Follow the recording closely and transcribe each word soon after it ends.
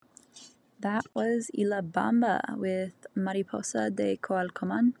That was Ila Bamba with Mariposa de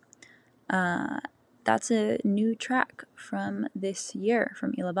Coalcoman. That's a new track from this year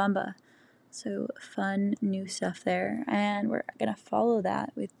from Ila Bamba. So fun new stuff there. And we're going to follow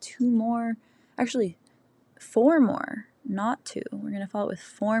that with four more, not two. We're going to follow it with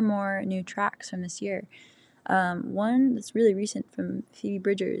four more new tracks from this year. One that's really recent from Phoebe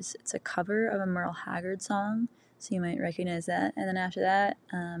Bridgers. It's a cover of a Merle Haggard song, so you might recognize that. And then after that,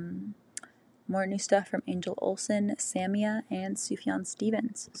 more new stuff from Angel Olsen, Samia, and Sufjan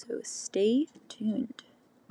Stevens. So stay tuned.